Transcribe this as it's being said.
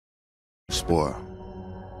Spore.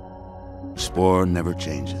 Spore never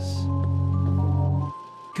changes.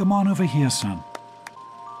 Come on over here, son.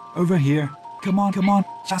 Over here. Come on, come on.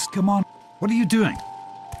 Just come on. What are you doing?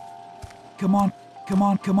 Come on, come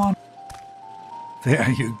on, come on. There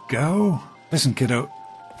you go. Listen, kiddo.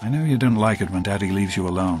 I know you don't like it when Daddy leaves you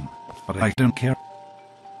alone, but I don't care.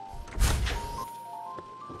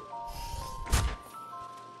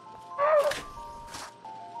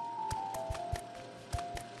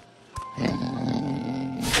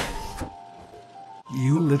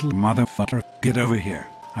 You little motherfucker, get over here.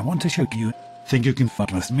 I want to show you. Think you can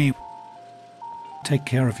fuck with me? Take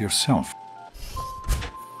care of yourself.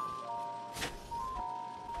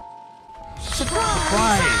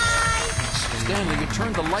 Surprise! Stanley, you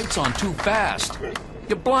turned the lights on too fast.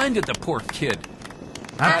 You blinded the poor kid.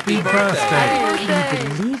 Happy birthday!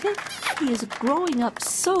 Can you believe it? He is growing up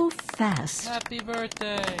so fast. Happy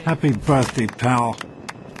birthday! Happy birthday, pal.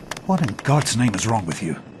 What in God's name is wrong with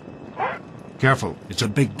you? Careful, it's a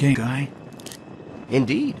big game, guy.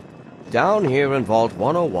 Indeed. Down here in Vault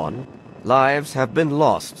 101, lives have been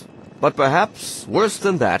lost. But perhaps worse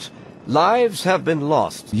than that, lives have been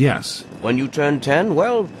lost. Yes. When you turn 10,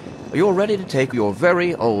 well, you're ready to take your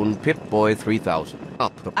very own Pip-Boy 3000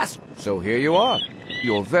 up the pass. So here you are,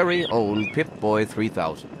 your very own Pip-Boy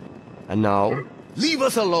 3000. And now, leave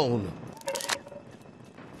us alone!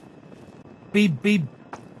 Beep, beep.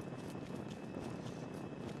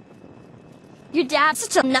 Your dad's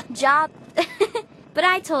such a nut job. But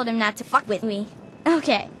I told him not to fuck with me.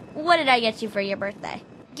 Okay, what did I get you for your birthday?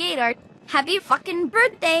 Gator, happy fucking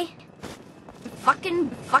birthday! Fuck.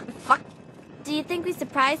 Do you think we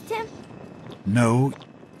surprised him? No.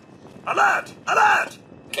 Alert! Alert!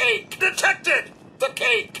 Cake detected! The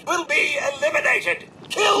cake will be eliminated!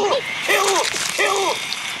 Kill! Kill! Kill!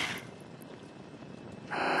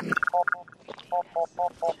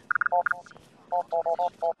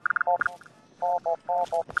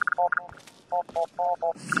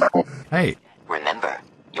 Hey. Remember,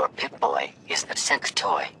 your Pip-Boy is the sex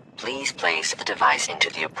toy. Please place the device into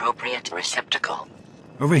the appropriate receptacle.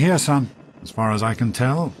 Over here, son. As far as I can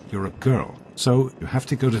tell, you're a girl. So you have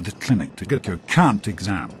to go to the clinic to get your Kant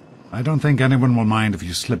exam. I don't think anyone will mind if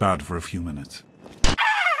you slip out for a few minutes.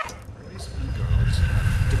 Boys and girls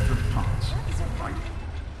have different paths. Right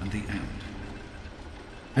and the end.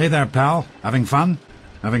 Hey there, pal. Having fun?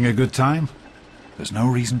 Having a good time? There's no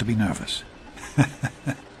reason to be nervous.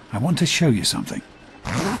 I want to show you something.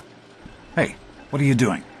 Hey, what are you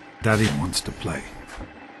doing? Daddy wants to play.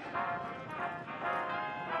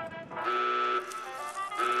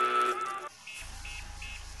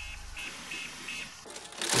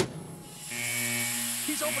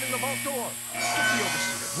 He's opening the vault door. Get the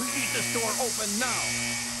overseer. We need this door open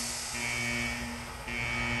now.